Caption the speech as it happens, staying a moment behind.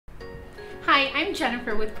Hi, I'm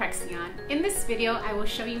Jennifer with PreXion. In this video, I will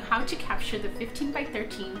show you how to capture the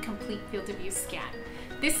 15x13 complete field of view scan.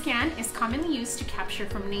 This scan is commonly used to capture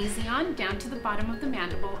from nasion down to the bottom of the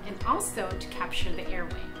mandible and also to capture the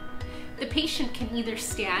airway. The patient can either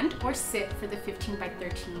stand or sit for the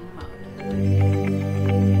 15x13 mode.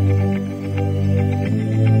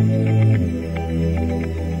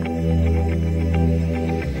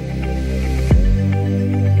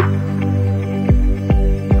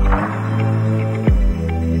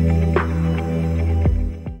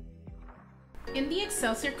 In the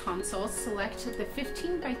Excelsior console, select the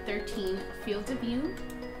 15x13 field of view,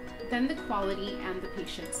 then the quality and the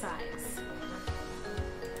patient size.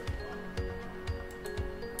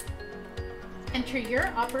 Enter your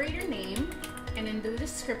operator name and in the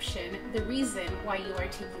description the reason why you are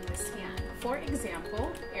taking the scan. For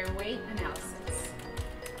example, airway analysis.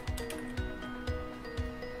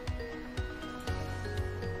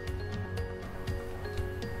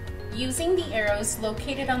 Using the arrows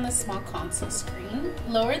located on the small console screen,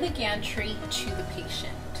 lower the gantry to the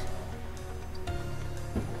patient.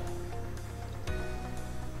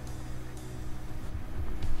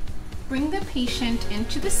 Bring the patient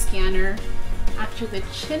into the scanner after the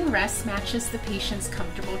chin rest matches the patient's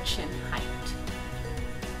comfortable chin height.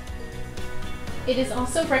 It is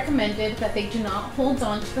also recommended that they do not hold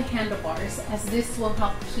on to the handlebars, as this will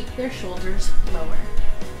help keep their shoulders lower.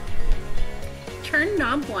 Turn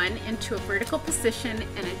knob 1 into a vertical position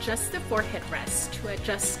and adjust the forehead rest to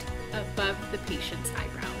adjust above the patient's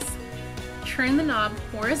eyebrows. Turn the knob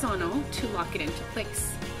horizontal to lock it into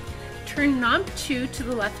place. Turn knob 2 to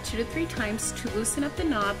the left 2 to 3 times to loosen up the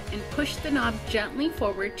knob and push the knob gently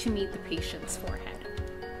forward to meet the patient's forehead.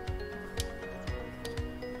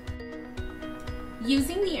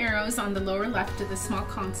 Using the arrows on the lower left of the small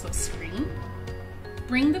console screen,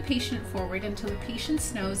 bring the patient forward until the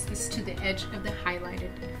patient's nose is to the edge of the highlighted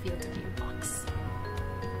field of view box.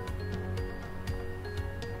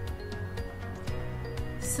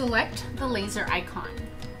 Select the laser icon.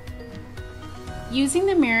 Using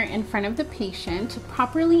the mirror in front of the patient,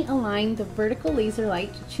 properly align the vertical laser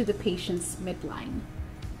light to the patient's midline.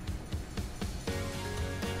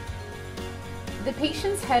 The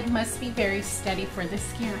patient's head must be very steady for the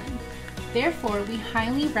scan. Therefore, we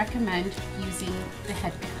highly recommend using the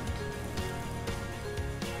headband.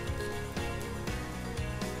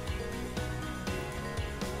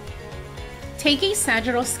 Take a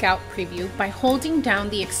sagittal scalp preview by holding down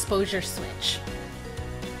the exposure switch.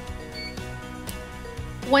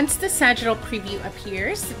 Once the sagittal preview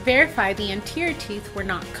appears, verify the anterior teeth were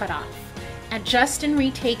not cut off. Adjust and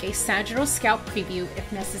retake a sagittal scalp preview if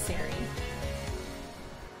necessary.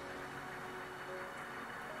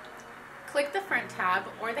 Click the front tab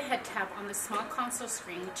or the head tab on the small console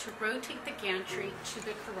screen to rotate the gantry to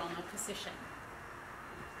the coronal position.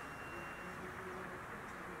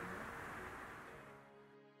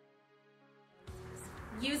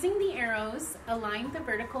 Using the arrows, align the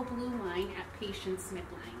vertical blue line at patient's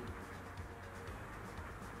midline.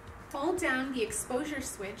 Hold down the exposure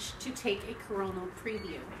switch to take a coronal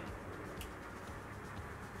preview.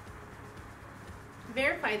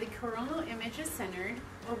 Verify the coronal image is centered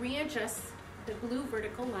or readjust the blue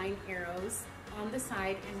vertical line arrows on the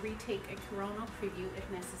side and retake a coronal preview if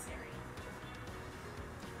necessary.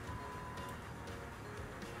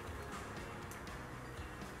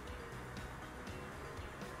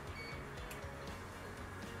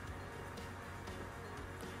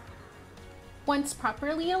 Once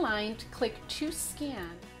properly aligned, click to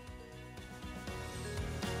scan.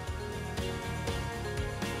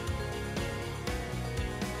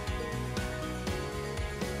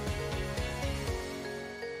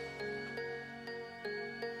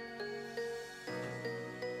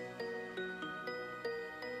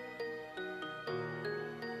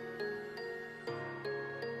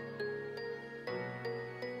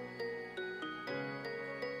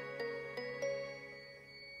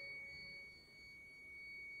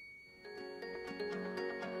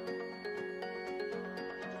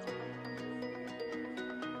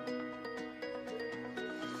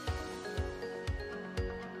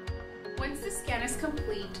 Once the scan is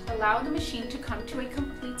complete, allow the machine to come to a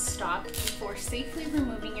complete stop before safely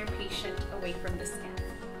removing your patient away from the scan.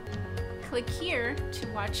 Click here to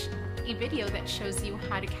watch a video that shows you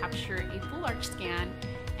how to capture a full arch scan,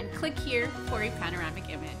 and click here for a panoramic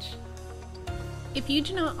image. If you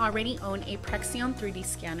do not already own a PreXion 3D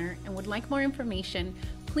scanner and would like more information,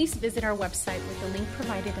 please visit our website with the link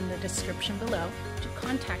provided in the description below to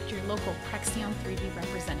contact your local PreXion 3D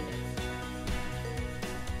representative.